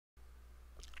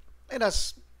let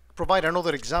us provide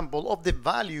another example of the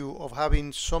value of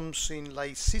having something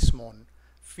like Sysmon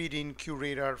feeding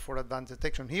Curator for advanced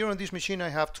detection. Here on this machine I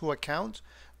have two accounts.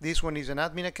 This one is an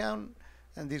admin account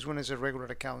and this one is a regular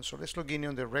account. So let's log in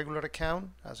on the regular account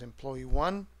as employee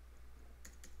 1.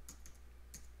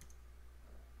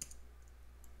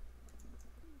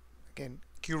 Again,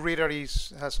 Curator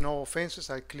has no offenses.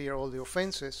 I clear all the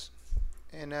offenses.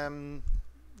 And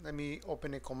let me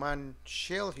open a command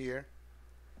shell here.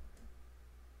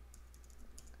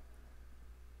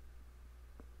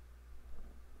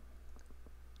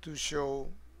 To show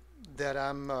that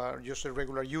I'm just a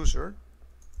regular user.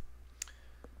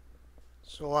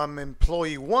 So I'm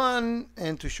employee 1,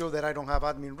 and to show that I don't have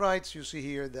admin rights, you see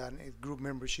here that group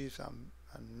memberships I'm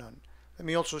none. Let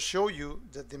me also show you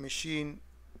that the machine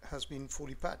has been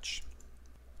fully patched.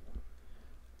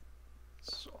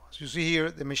 So as you see here,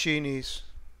 the machine is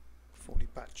fully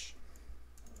patched.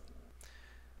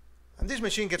 And this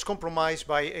machine gets compromised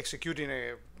by executing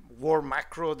a war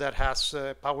macro that has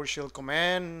a PowerShell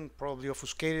command, probably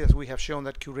obfuscated, as we have shown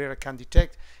that Curator can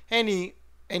detect any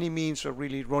means of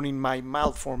really running my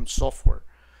malformed software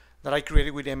that I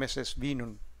created with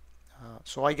MSSVnon.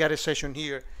 So I got a session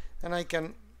here, and I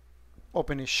can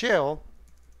open a shell,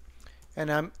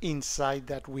 and I'm inside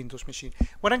that Windows machine.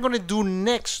 What I'm going to do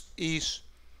next is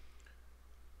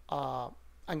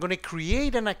I'm going to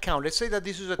create an account. Let's say that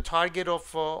this is a target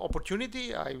of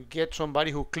opportunity. I get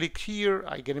somebody who clicks here.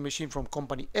 I get a machine from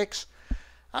company X.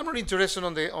 I'm not interested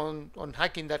on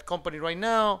hacking that company right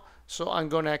now, so I'm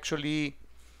going to actually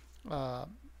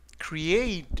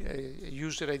create a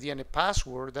user ID and a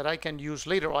password that I can use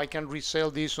later, or I can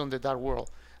resell this on the dark world.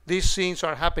 These things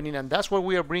are happening, and that's what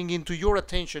we are bringing to your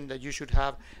attention, that you should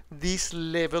have this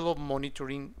level of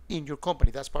monitoring in your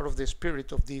company. That's part of the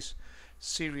spirit of this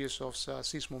series of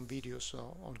Sysmon videos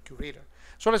on Curator.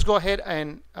 So let's go ahead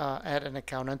and add an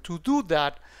account. And to do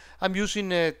that, I'm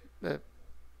using a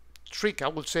trick. I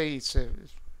would say it's a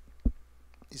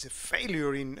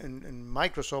failure in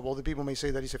Microsoft. Other people may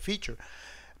say that it's a feature,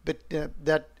 but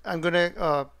that I'm going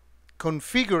to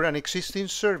configure an existing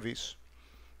service,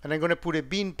 and I'm going to put a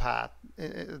bin path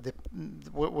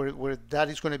where that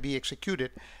is going to be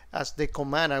executed as the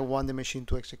command I want the machine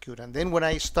to execute. And then when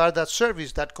I start that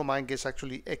service, that command gets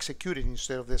actually executed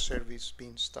instead of the service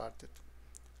being started.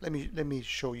 Let me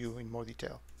show you in more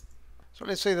detail. So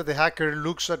let's say that the hacker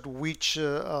looks at which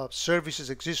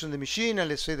services exist on the machine, and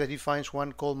let's say that he finds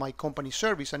one called My Company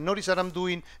Service. And notice that I'm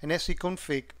doing an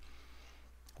svconfig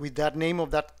with that name of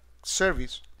that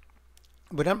service,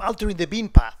 but I'm altering the bin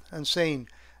path and saying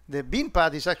the bin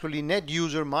path is actually net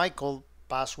user Michael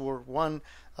password 1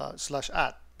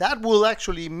 /add. That will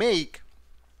actually make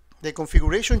the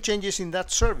configuration changes in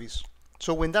that service.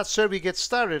 So when that service gets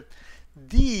started,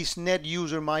 this net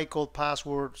user Michael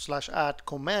password /add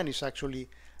command is actually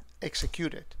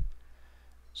executed.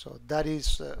 So that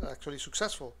is actually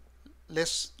successful.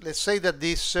 Let's say that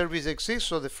this service exists.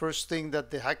 So the first thing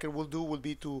that the hacker will do will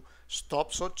be to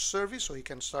stop such service so he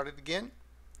can start it again.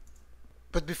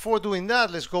 But before doing that,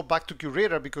 let's go back to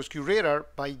Curator, because Curator,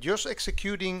 by just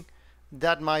executing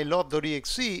that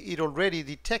mylove.exe, it already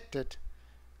detected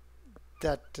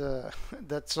that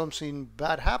that something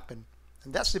bad happened.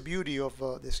 And that's the beauty of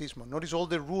the Sysmon. Notice all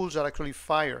the rules are actually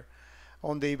fired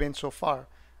on the event so far,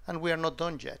 and we are not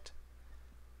done yet.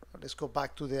 Let's go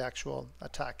back to the actual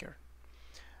attacker.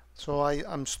 So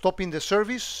I'm stopping the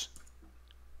service,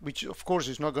 which of course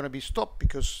is not going to be stopped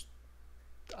because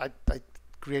I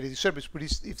created the service. But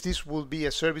if this will be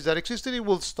a service that existed, it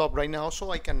will stop right now,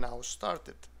 so I can now start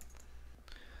it.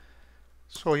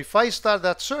 So if I start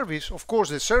that service, of course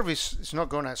the service is not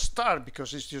going to start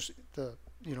because it's just the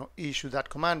issue that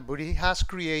command, but it has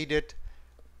created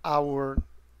our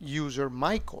user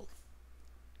Michael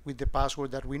with the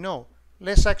password that we know.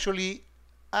 Let's actually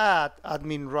add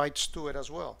admin rights to it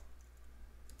as well.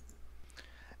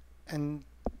 And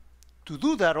to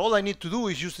do that, all I need to do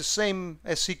is use the same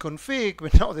svconfig,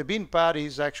 but now the bin path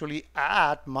is actually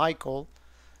add Michael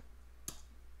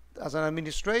as an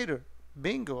administrator.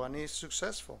 Bingo, and it's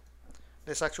successful.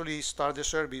 Let's actually start the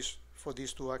service for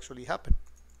this to actually happen.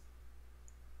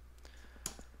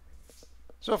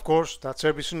 So of course that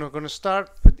service is not going to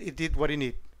start, but it did what it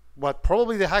needed. What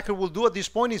probably the hacker will do at this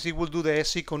point is he will do the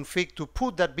svconfig to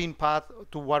put that bin path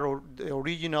to what the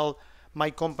original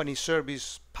My Company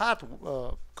Service path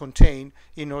contained,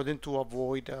 in order to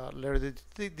avoid layer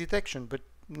detection. But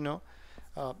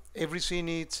everything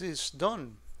is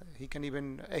done. He can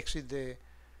even exit the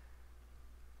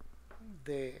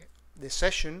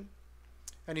session,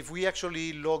 and if we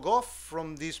actually log off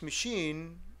from this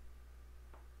machine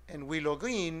and we log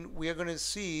in, we are going to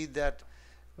see that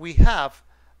we have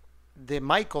the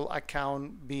Michael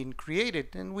account being created,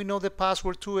 and we know the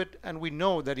password to it, and we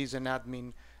know that is an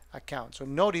admin account. So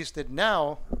notice that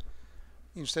now,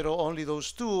 instead of only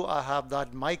those two, I have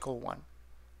that Michael one.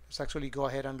 Let's actually go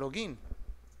ahead and log in.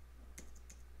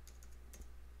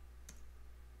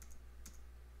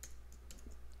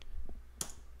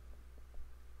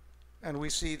 And we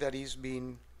see that it's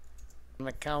been an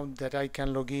account that I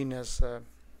can log in as an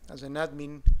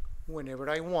admin whenever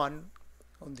I want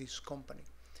on this company.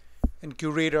 And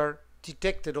Curator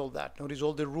detected all that. Notice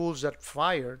all the rules that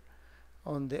fired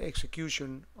on the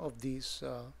execution of this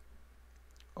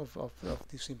of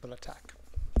this simple attack.